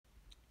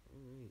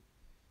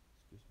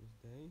Christmas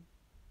Day.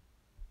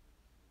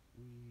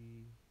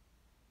 We're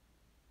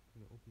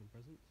gonna open the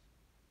presents.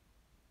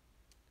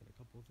 Got a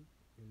couple of them,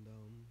 and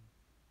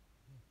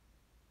yeah.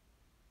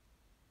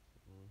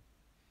 So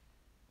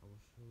I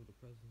will show the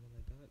presents that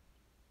I got.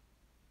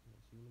 And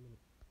I'll see you in a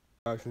minute.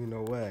 Actually,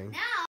 no way.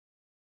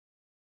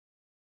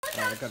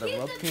 Now, I got a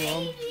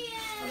webcam.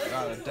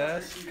 Got a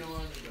desk.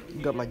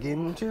 Got my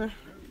gaming chair.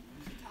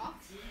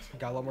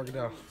 Got a lot more to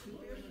go.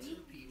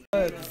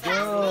 Let's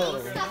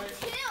go.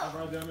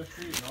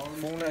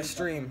 Phone that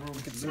stream.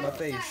 You can see my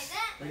face.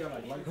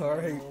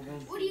 Alright.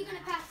 what are you gonna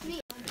pass me?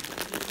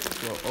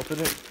 Well, open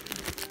it.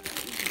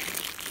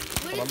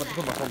 What I'm is about to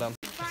put my phone down.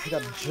 I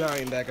got a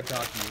giant bag of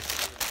Takis.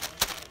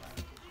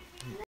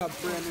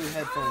 Got brand new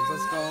headphones.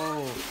 Let's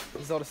go.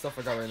 This is all the stuff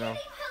I got right now.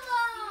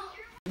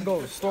 Let's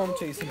go. Storm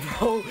chasing,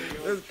 bro.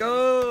 Let's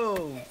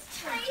go.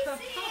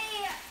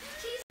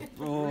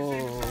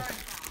 Oh.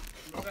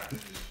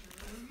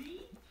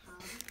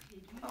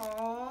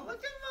 Oh,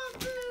 look at my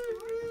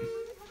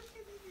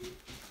baby.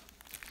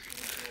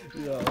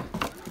 Yeah.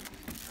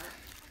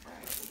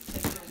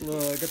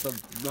 Look, I got the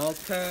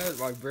mouse pad,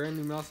 my brand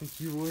new mouse and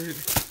keyboard.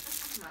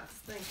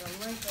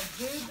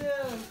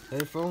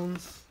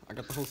 Headphones. I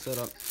got the whole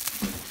setup.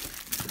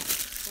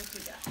 What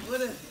you got?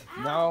 What is it?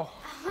 Now,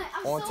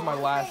 on to my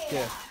last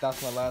gift.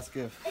 That's my last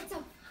gift. It's a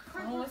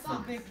Oh, it's a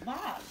big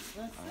box.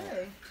 Let's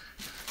see.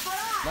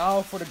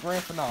 Now for the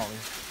grand finale.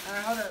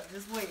 Alright, hold up.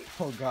 Just wait.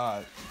 Oh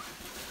God.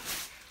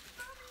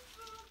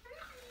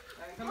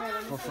 Alright, come here.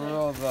 Let me But see. for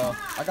real though,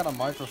 I got a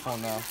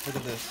microphone now. Look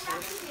at this.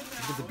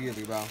 Look at the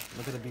beauty, bro.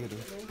 Look at the beauty.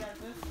 You got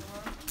this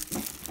one.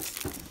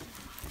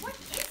 What is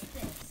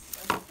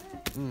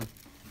this? Mm.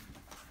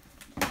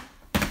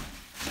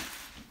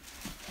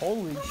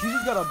 Holy, she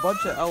just got a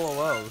bunch of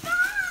LOLs.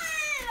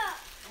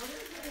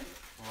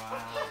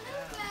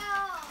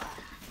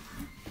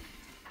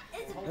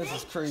 This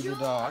is crazy,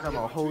 dog. I got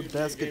my whole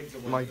desk,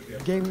 my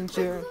gaming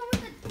chair,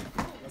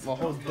 my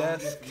whole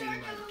desk.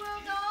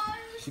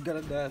 She got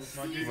a desk,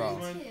 bro.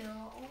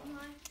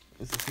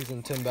 This is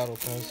season 10 Battle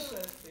Pass.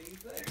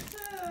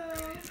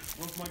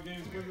 What's my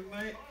game's good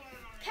tonight?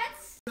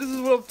 Pets. This is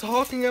what I'm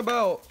talking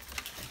about.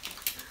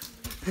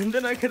 And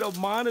then I get a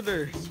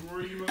monitor.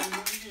 Where you at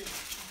again?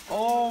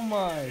 Oh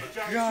my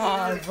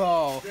God,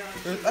 bro.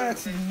 There's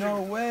actually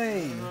no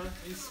way.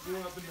 He's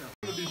screwing up and down.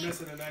 I'm gonna be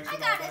missing an I extra.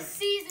 got a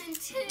season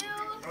 2.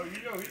 Oh,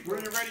 you know,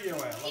 where your radio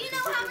at? Do you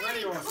know how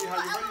many cool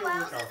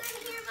LOLs is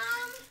in here,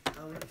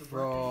 Mom?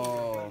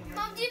 Bro.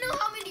 Mom, do you know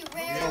how many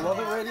rare I love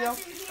it, LOLs radio.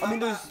 is in here? I mean,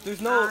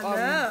 there's no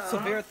know.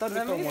 severe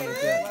thunderstorm ones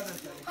yet.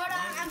 Hold on,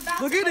 I'm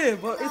about Look to at it,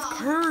 open but it's up.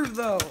 curved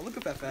though. Look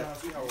at that fat.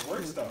 See how it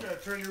works though. You gotta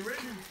turn your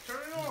radio, turn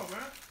it on, man.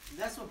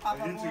 That's what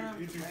Papa You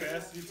wanted. too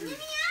fast. You too. We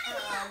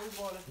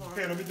bought it for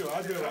Okay, her. let me do it.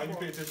 I'll do it. You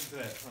pay attention to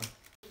that. Huh?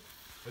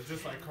 It's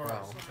just like cars.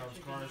 Wow. Sometimes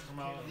cars come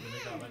out and they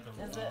got like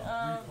a Is it,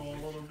 recall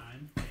on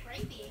them.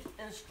 Gravy.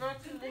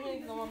 instructions in here?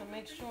 You want to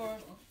make sure.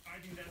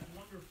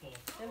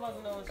 They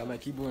must know it's Got my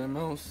keyboard and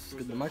mouse.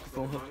 Get the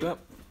microphone hooked up.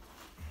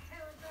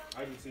 I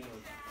didn't see them.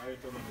 I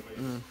didn't throw them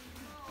away.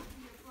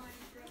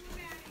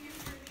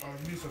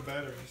 Need some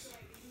batteries.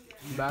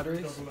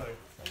 Batteries. Double A.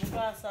 we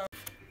got some.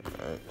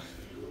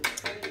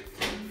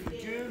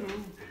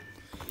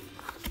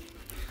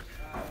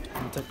 I'm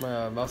gonna take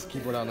my mouse and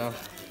keyboard out now.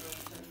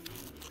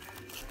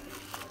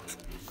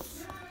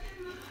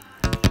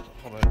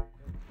 Hold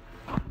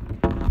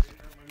on.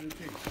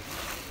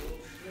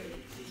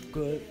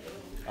 Good.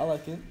 I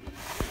like it.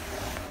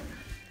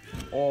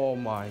 Oh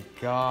my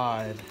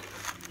God.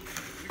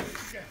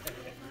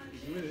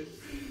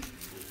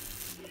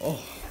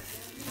 Oh.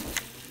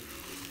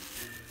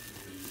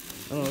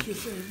 Oh.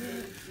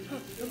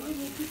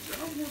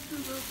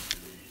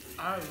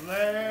 I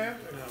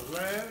laughed and I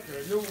laughed and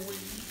I knew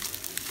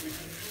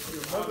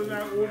your mother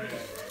not ordered.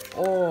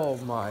 Oh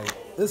my.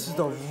 This is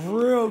the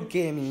real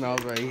gaming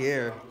mouse right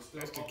here.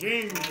 That's the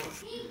game.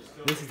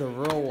 This is the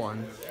real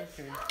one.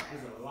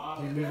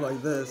 You move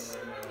like this.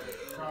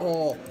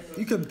 Oh,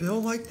 you can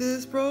build like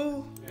this,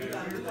 bro?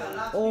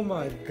 Oh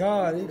my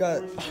God, you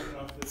got...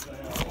 Set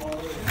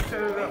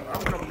it up.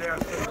 I'm coming down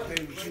and spend the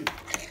day with you.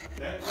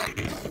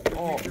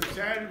 Oh,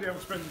 Saturday, I'm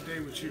spending the day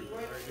with you.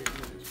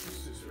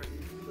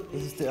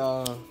 this is the,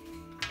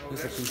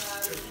 this is a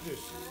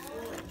piece.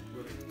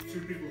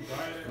 Two people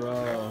died.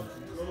 Bro.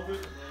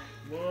 COVID.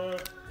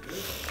 What?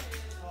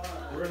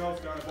 Where else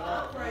got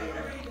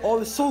died? Oh,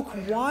 it's so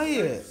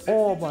quiet.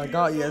 Oh my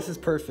God, yeah, this is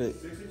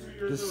perfect. 62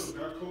 years This- old,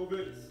 got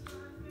COVID,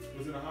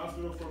 was in the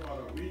hospital for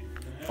about a week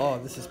and a half. Oh,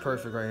 this is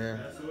perfect right here.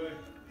 Passed away.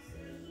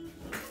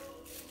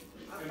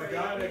 And the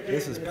guy that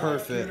This gave is the guy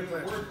perfect. came into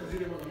work 'cause he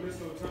didn't want to miss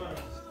no time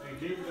and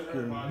gave it to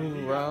everybody. move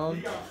He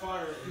around. got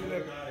fired. He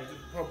that guy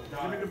just bubble.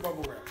 Give me the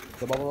bubble wrap.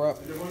 The bubble wrap.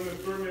 And then one of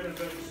the store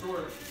managers at the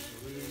store,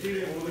 he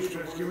didn't believe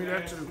it. Give me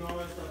that too.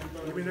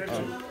 Give me that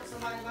too.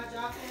 Somebody my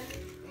job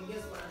and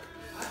guess what?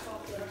 I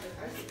talked to her.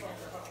 I used to talk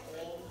to her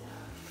all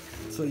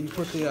So you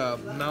put the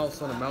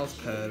mouse on a mouse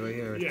pad right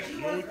here. Yeah,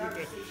 you always do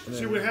that.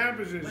 See, what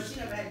happens is,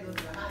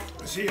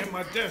 see at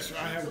my desk,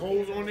 I have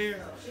holes on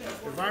there.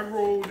 If I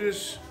roll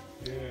this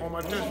On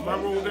my test, if I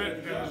roll that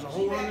and there's a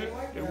hole in it,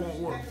 it won't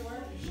work.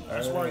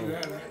 That's why you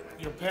have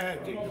your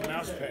pad, your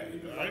mouse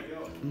pad, right?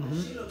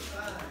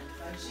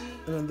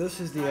 And then this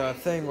is the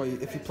thing where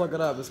if you plug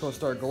it up, it's gonna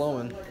start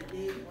glowing.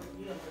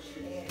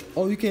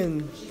 Oh, you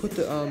can put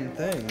the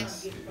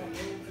things.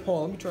 Hold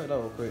on, let me try it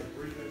out real quick.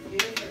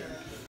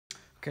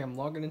 Okay, I'm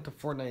logging into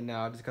Fortnite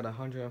now. I just got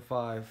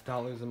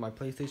 $105 in my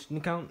PlayStation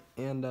account,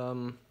 and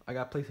I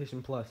got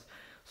PlayStation Plus,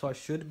 so I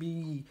should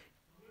be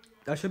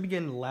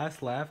getting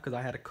Last Laugh because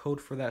I had a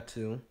code for that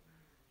too.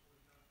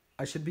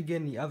 I should be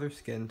getting the other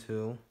skin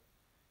too,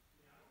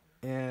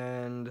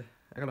 and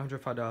I got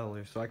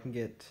 $105, so I can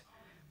get,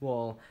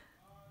 well,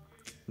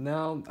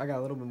 now I got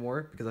a little bit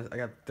more because I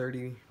got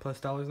 $30+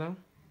 now,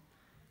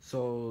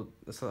 so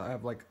I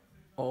have like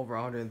over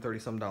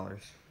 $130 some.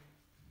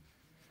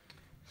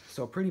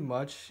 So pretty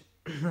much,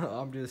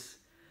 I'm just,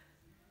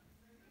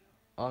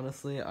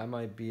 honestly, I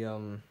might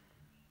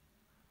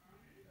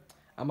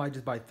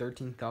just buy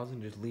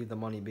 13,000, just leave the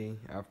money be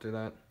after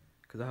that,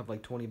 because I have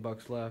like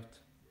 $20 left.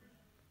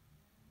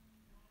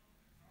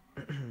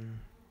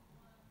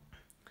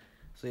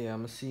 So yeah, I'm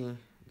gonna see,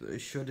 it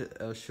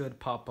should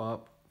pop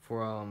up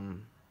for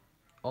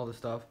all the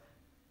stuff.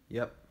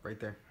 Yep, right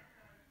there.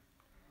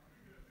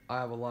 I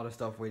have a lot of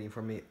stuff waiting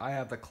for me. I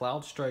have the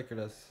Cloud Striker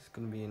that's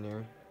gonna be in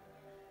there.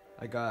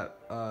 I got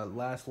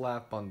Last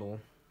Laugh bundle.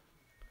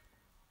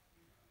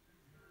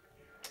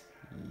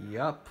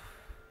 Yup.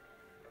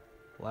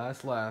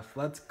 Last Laugh.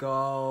 Let's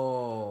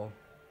go.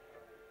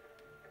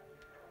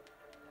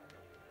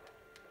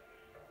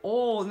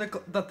 Oh, I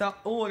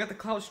got the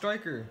Cloud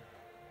Striker.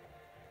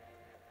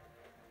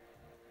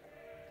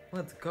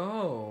 Let's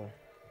go.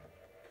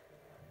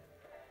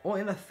 Oh,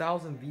 and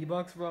 1,000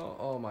 V-Bucks, bro.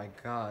 Oh my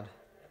god.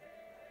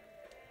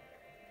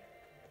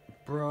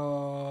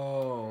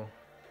 Bro.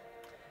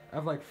 I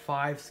have like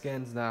 5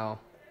 skins now.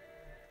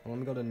 Let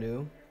me go to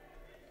new.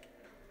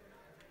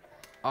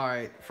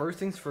 Alright, first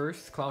things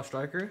first, Cloud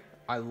Striker.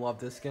 I love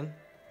this skin.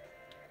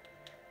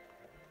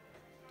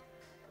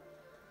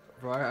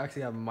 Bro, I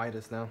actually have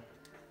Midas now.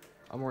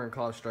 I'm wearing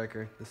Cloud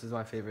Striker. This is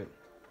my favorite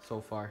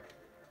so far.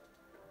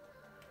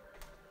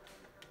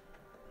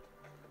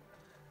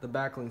 The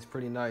backlink's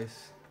pretty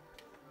nice.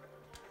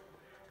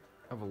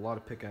 I have a lot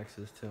of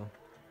pickaxes too.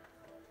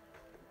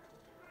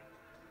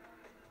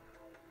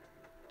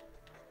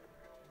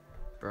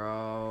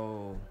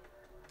 Bro,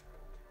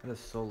 that is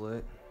so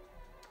lit.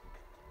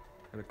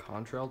 Got a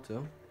contrail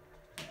too.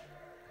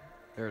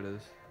 There it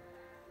is.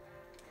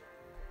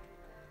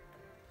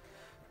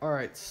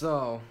 Alright,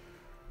 so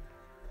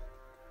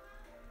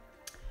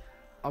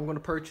I'm gonna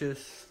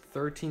purchase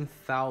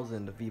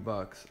 13,000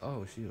 V-Bucks.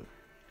 Oh shoot.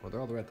 Well,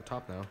 they're all the way at the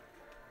top now.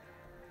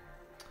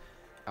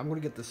 I'm gonna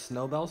get the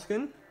Snowbell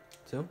skin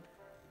too.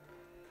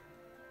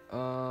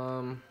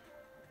 And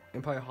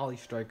probably Holly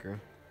Striker.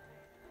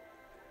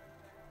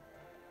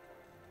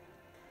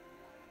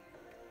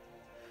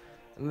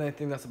 And then I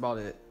think that's about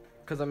it.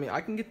 Cause I mean, I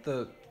can get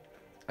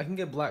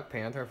Black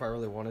Panther if I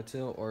really wanted to,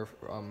 or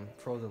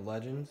Frozen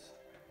Legends.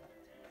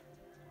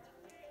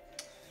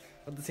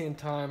 At the same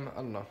time, I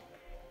don't know.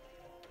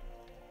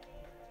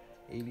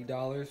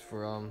 $80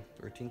 for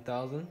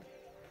 13,000.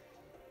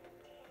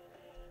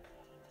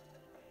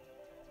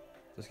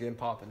 Let's get him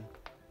popping.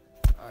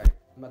 All right,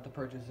 I'm about to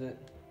purchase it.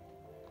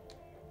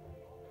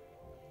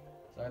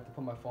 So I have to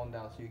put my phone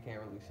down so you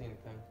can't really see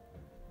anything.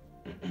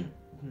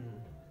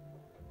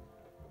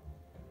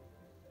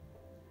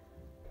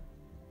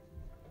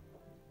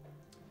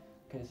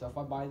 Okay, so if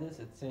I buy this,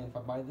 it's saying if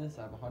I buy this,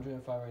 I have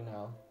 105 right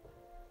now.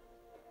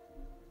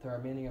 The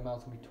remaining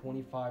amount's gonna be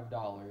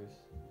 $25.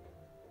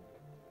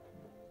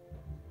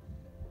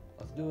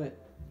 Let's do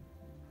it.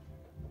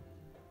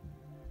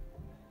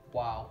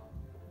 Wow.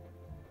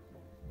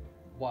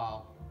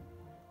 Wow.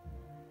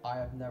 I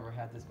have never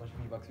had this much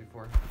V-Bucks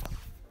before.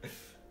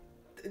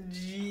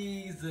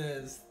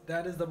 Jesus.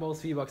 That is the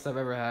most V-Bucks I've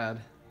ever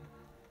had.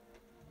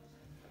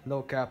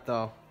 No cap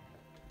though.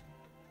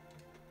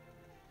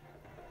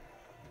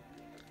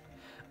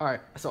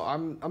 Alright, so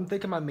I'm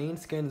thinking my main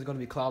skin is gonna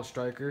be Cloud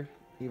Striker,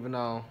 even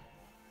though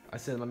I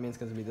said my main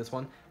skin is gonna be this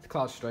one. It's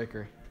Cloud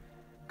Striker.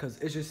 Cause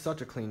it's just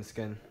such a clean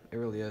skin. It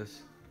really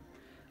is.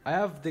 I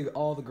have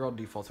all the girl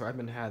defaults, or I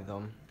haven't had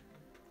them.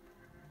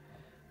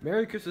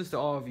 Merry Christmas to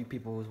all of you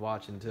people who's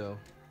watching too.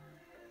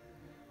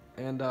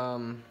 And I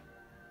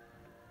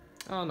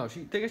don't know,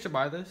 think I should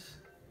buy this?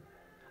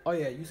 Oh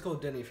yeah, use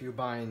code Denny if you're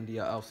buying the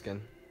elf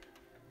skin.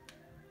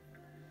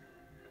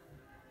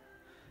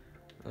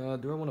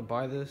 Do I want to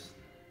buy this?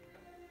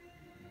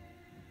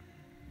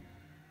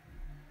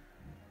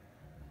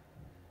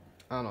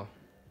 I don't know.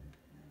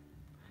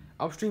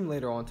 I'll stream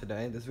later on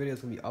today. This video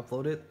is gonna be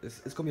uploaded.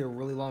 It's gonna be a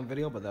really long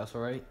video, but that's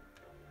alright.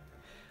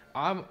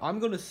 I'm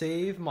gonna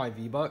save my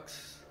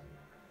V-Bucks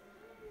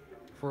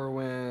for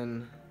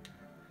when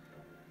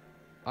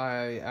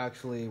I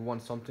actually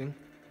want something.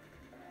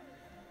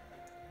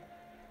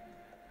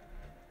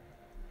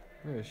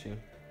 Where is she?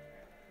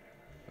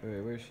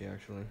 Wait, where is she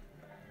actually?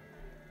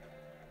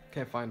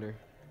 Can't find her.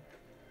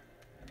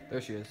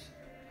 There she is.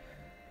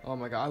 Oh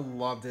my god, I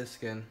love this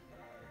skin.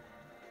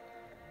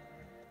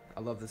 I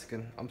love this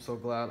skin. I'm so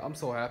glad. I'm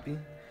so happy.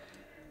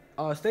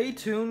 Stay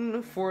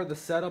tuned for the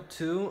setup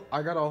too.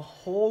 I got a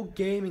whole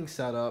gaming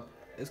setup.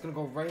 It's gonna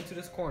go right into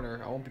this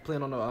corner. I won't be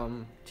playing on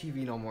the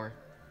TV no more.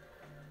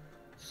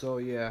 So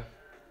yeah.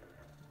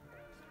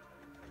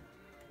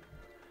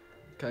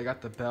 Okay, I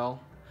got the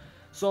bell.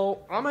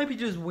 So I might be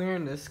just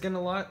wearing this skin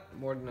a lot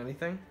more than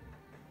anything.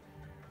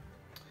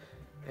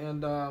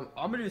 And I'm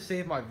gonna just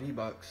save my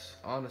V-Bucks,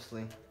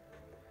 honestly.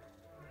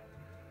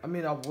 I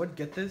mean, I would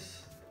get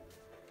this,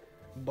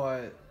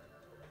 but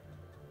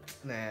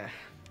nah.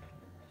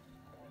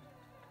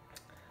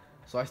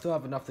 So I still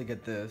have enough to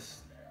get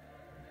this,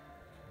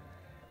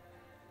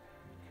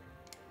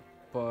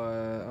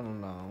 but I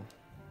don't know.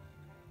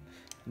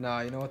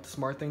 Nah, you know what the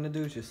smart thing to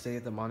do is just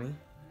save the money.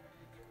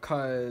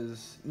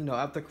 Cause, you know,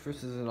 after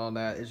Christmas and all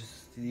that, it's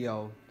just, you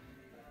know,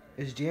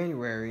 it's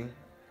January.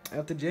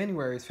 After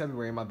January is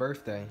February, my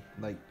birthday.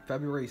 Like,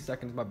 February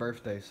 2nd is my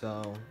birthday,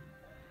 so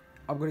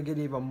I'm gonna get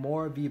even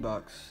more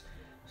V-Bucks.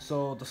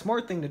 So the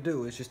smart thing to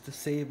do is just to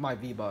save my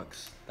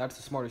V-Bucks. That's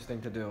the smartest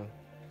thing to do.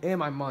 And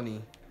my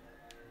money.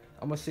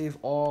 I'm gonna save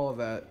all of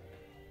that.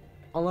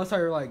 Unless I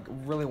like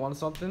really want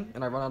something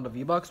and I run out of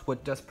V-Bucks,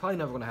 which that's probably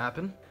never gonna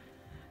happen.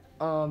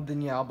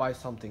 Then yeah, I'll buy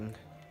something.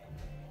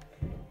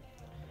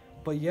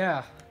 But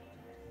yeah.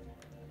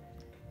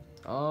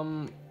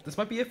 This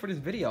might be it for this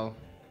video.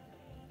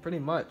 Pretty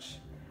much.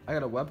 I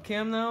got a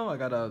webcam now. I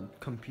got a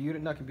computer,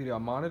 not computer, a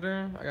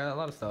monitor. I got a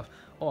lot of stuff.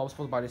 Oh, I was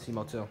supposed to buy this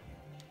emote too.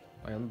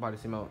 Alright, let me buy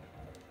this emote.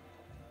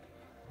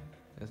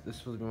 This is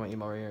supposed to be my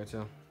emote right here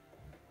too.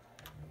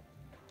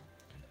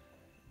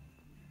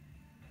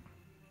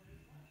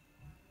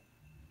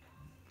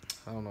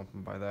 I don't know if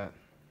I'm gonna buy that.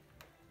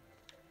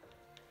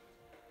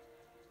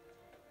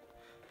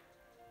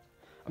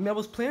 I mean, I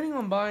was planning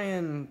on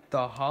buying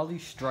the Holly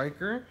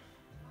Striker.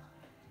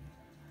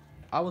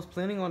 I was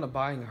planning on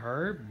buying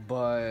her,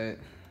 but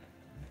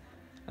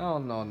I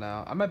don't know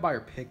now. I might buy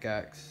her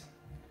pickaxe.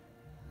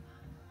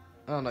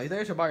 I don't know. You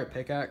think I should buy her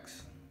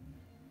pickaxe?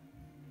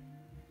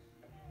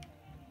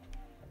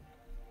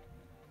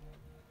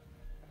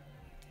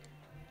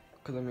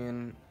 Because, I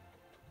mean,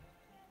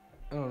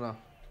 I don't know.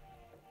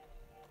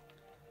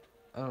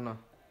 I don't know.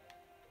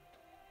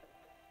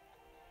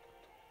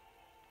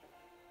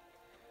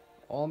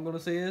 All I'm gonna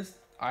say is,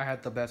 I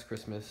had the best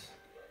Christmas.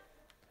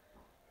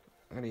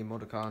 I'm gonna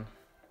emoticon.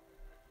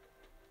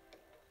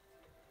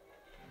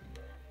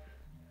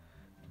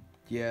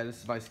 Yeah,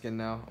 this is my skin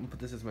now. I'm gonna put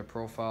this as my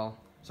profile.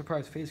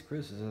 Surprise face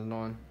Chris isn't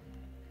on.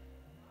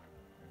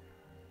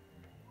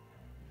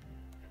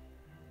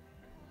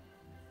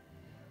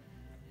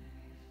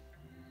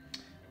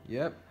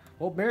 Yep.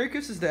 Well, Merry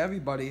Christmas to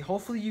everybody.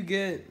 Hopefully you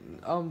get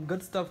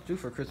good stuff too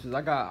for Christmas.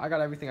 I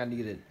got everything I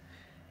needed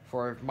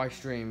for my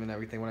stream and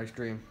everything when I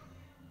stream.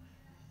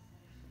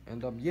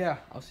 And yeah,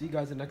 I'll see you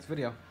guys in the next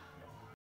video.